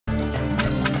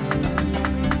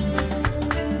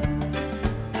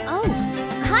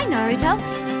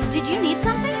Naruto. Did you need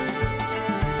something?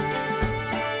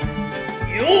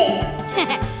 You!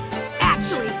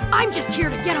 Actually, I'm just here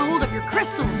to get a hold of your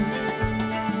crystals.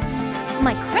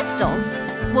 My crystals?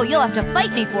 Well, you'll have to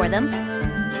fight me for them.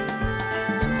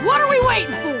 What are we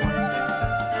waiting for?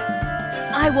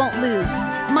 I won't lose.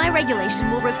 My regulation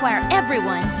will require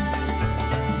everyone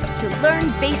to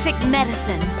learn basic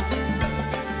medicine.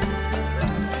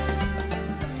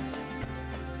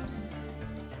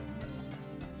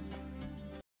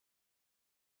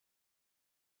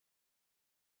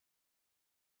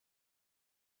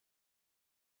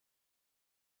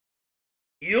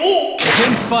 You!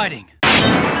 Begin fighting!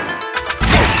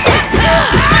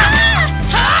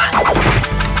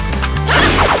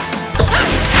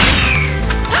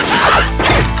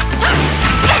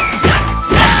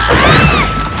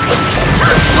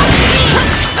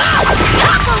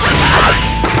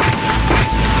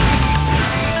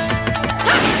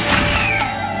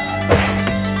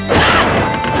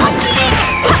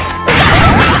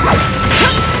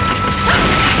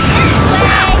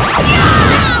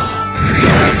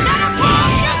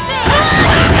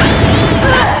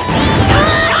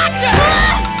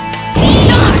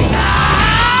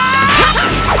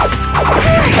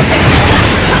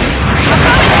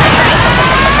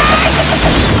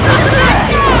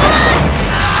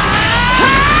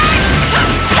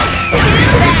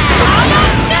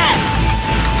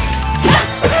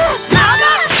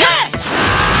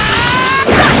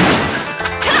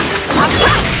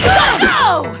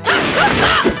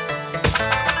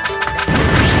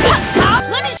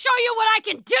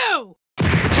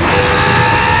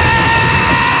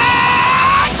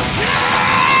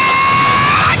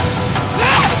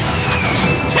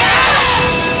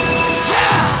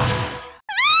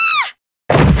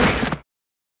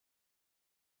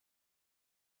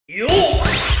 You!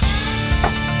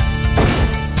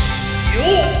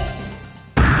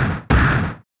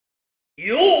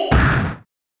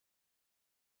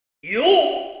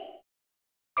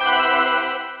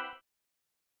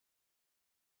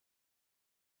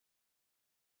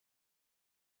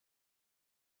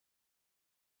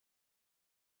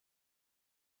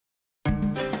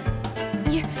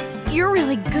 You're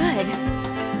really good.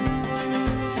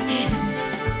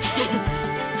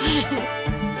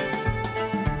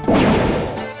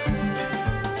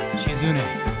 Shizune,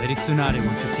 Lady Tsunade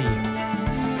wants to see you.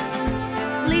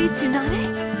 Lady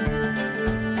Tsunade?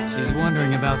 She's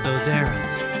wondering about those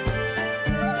errands.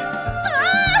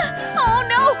 Ah! Oh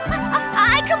no!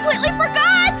 I completely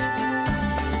forgot!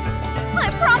 I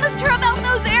promised her about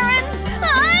those errands!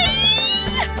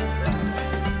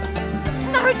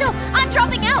 Naruto, I'm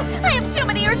dropping out! I have too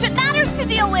many urgent matters to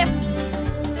deal with!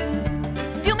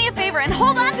 Do me a favor and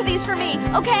hold on to these for me,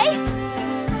 okay?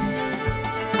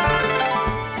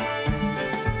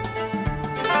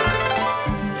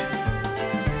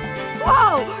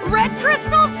 Whoa! Red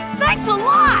crystals? Thanks a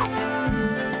lot!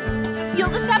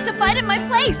 You'll just have to fight in my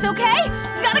place, okay?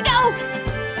 Gotta go!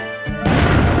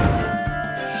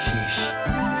 Sheesh.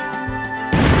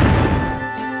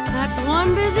 That's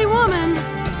one busy woman.